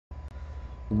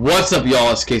What's up,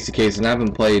 y'all? It's itskckase, and I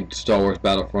haven't played Star Wars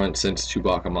Battlefront since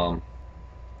Chewbacca Mom.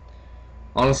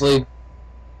 Honestly,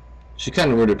 she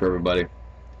kind of ruined it for everybody.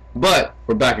 But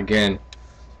we're back again,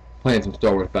 playing some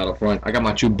Star Wars Battlefront. I got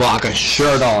my Chewbacca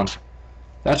shirt on.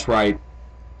 That's right.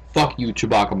 Fuck you,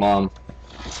 Chewbacca Mom.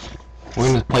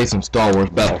 We're gonna play some Star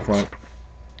Wars Battlefront.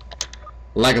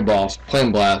 Like a boss,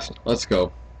 flame blast. Let's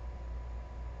go.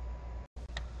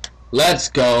 Let's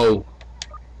go.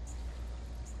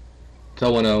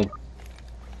 1-0.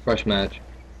 Fresh match.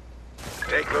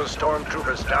 Take those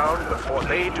stormtroopers down before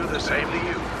they do the same to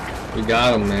you. We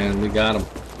got him, man. We got him.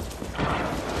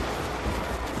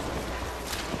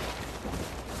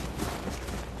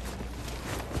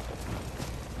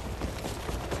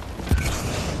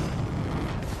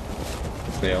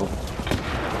 Fail.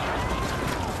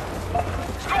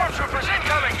 Stormtroopers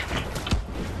incoming!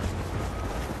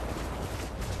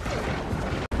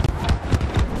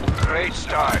 Great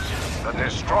start, but they're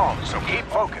strong, so keep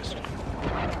focused.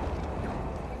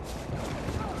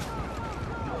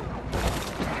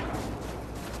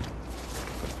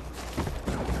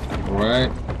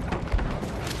 Alright.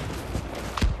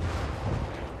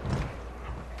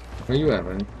 Where you at,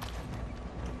 man?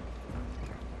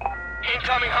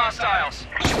 Incoming hostiles!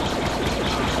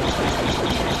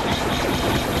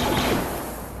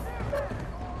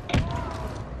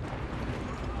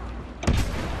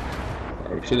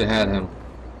 Oh, we should have had him.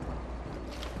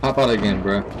 Pop out again,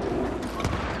 bruh.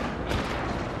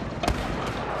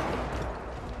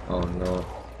 Oh no.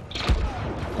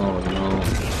 Oh no.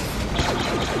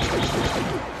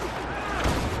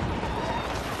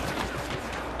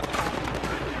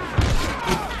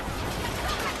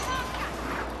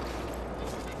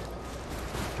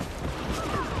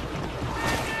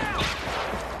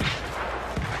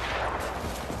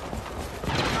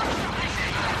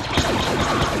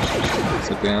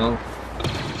 Sit down.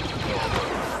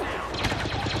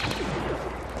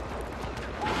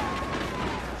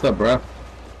 What's up, bruh?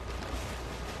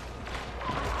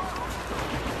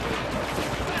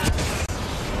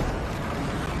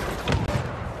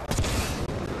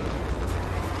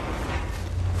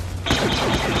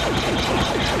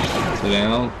 Sit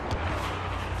down.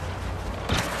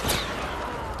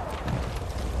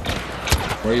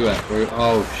 Where you at? Where you?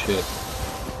 Oh shit.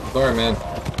 Sorry, man.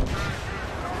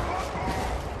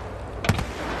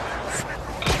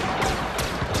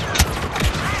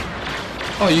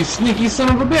 Oh, you sneaky son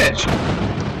of a bitch!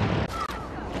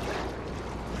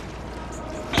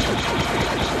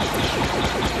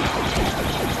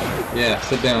 Yeah,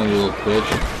 sit down, you little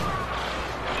bitch.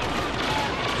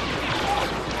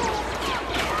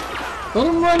 Let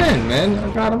him run in, man.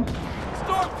 I got him.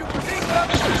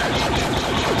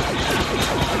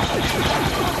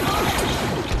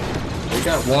 We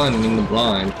got one in the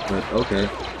blind, but okay.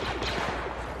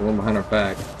 The one behind our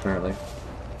back, apparently.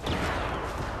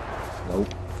 Nope.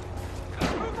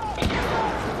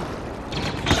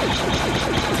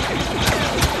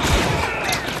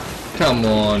 Come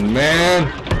on, man.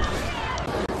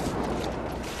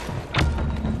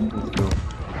 Let's go.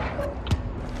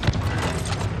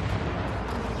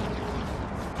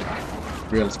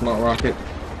 We got a smart rocket.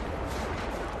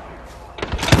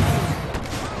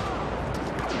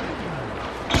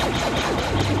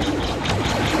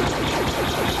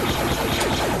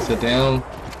 Sit down.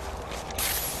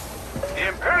 The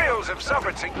Imperials have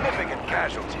suffered significant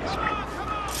casualties.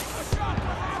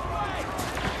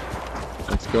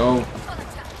 Let's go.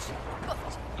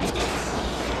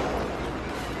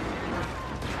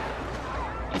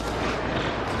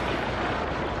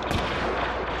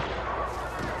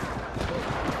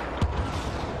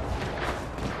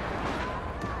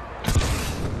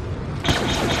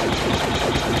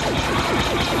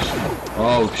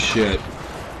 Oh shit.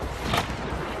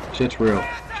 Shit's real.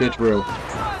 Shit's real.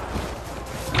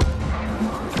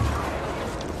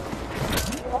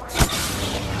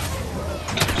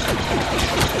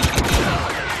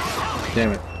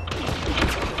 Damn it.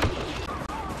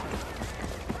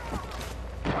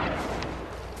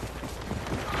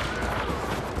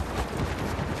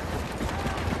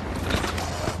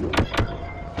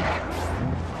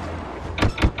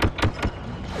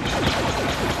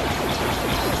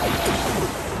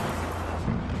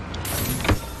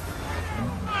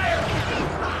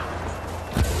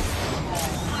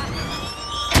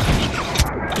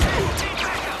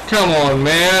 Come on,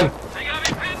 man.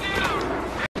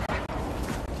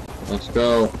 Let's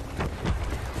go.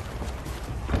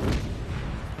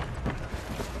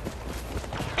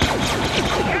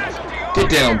 Get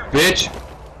down, bitch.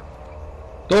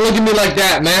 Don't look at me like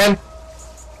that, man.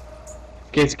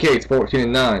 itskckase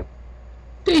 14-9.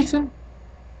 Decent.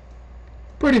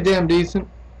 Pretty damn decent.